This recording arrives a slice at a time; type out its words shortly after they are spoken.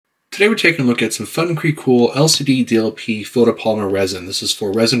Today we're taking a look at some FUNCRECOL LCD DLP photopolymer resin. This is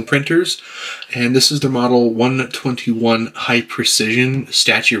for resin printers, and this is the model 121 high precision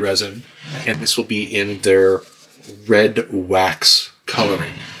statue resin, and this will be in their red wax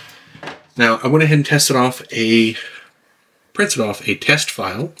coloring. Now I went ahead and printed off a test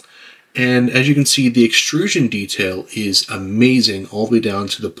file, and as you can see, the extrusion detail is amazing, all the way down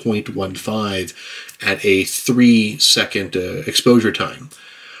to the 0.15 at a 3-second exposure time.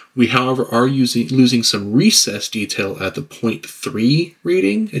 We, however, are losing some recess detail at the 0.3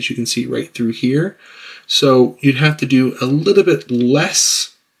 reading, as you can see right through here. So you'd have to do a little bit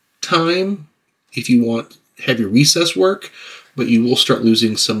less time if you want heavy recess work, but you will start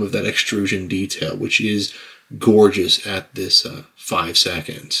losing some of that extrusion detail, which is gorgeous at this 5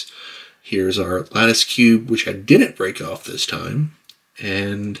 seconds. Here's our lattice cube, which I didn't break off this time.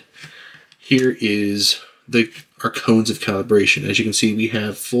 And here is our cones of calibration. As you can see, we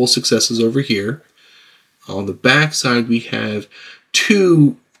have full successes over here. On the back side, we have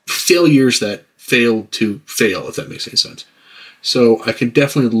 2 failures that failed to fail, if that makes any sense. So I can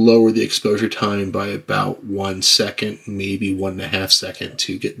definitely lower the exposure time by about 1 second, maybe 1.5 seconds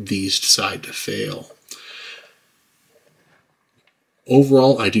to get these to decide to fail.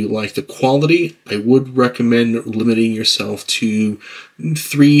 Overall, I do like the quality. I would recommend limiting yourself to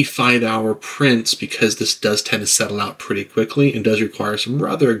 3 5-hour prints, because this does tend to settle out pretty quickly and does require some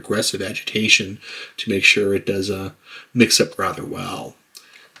rather aggressive agitation to make sure it does mix up rather well.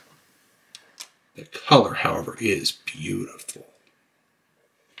 The color, however, is beautiful.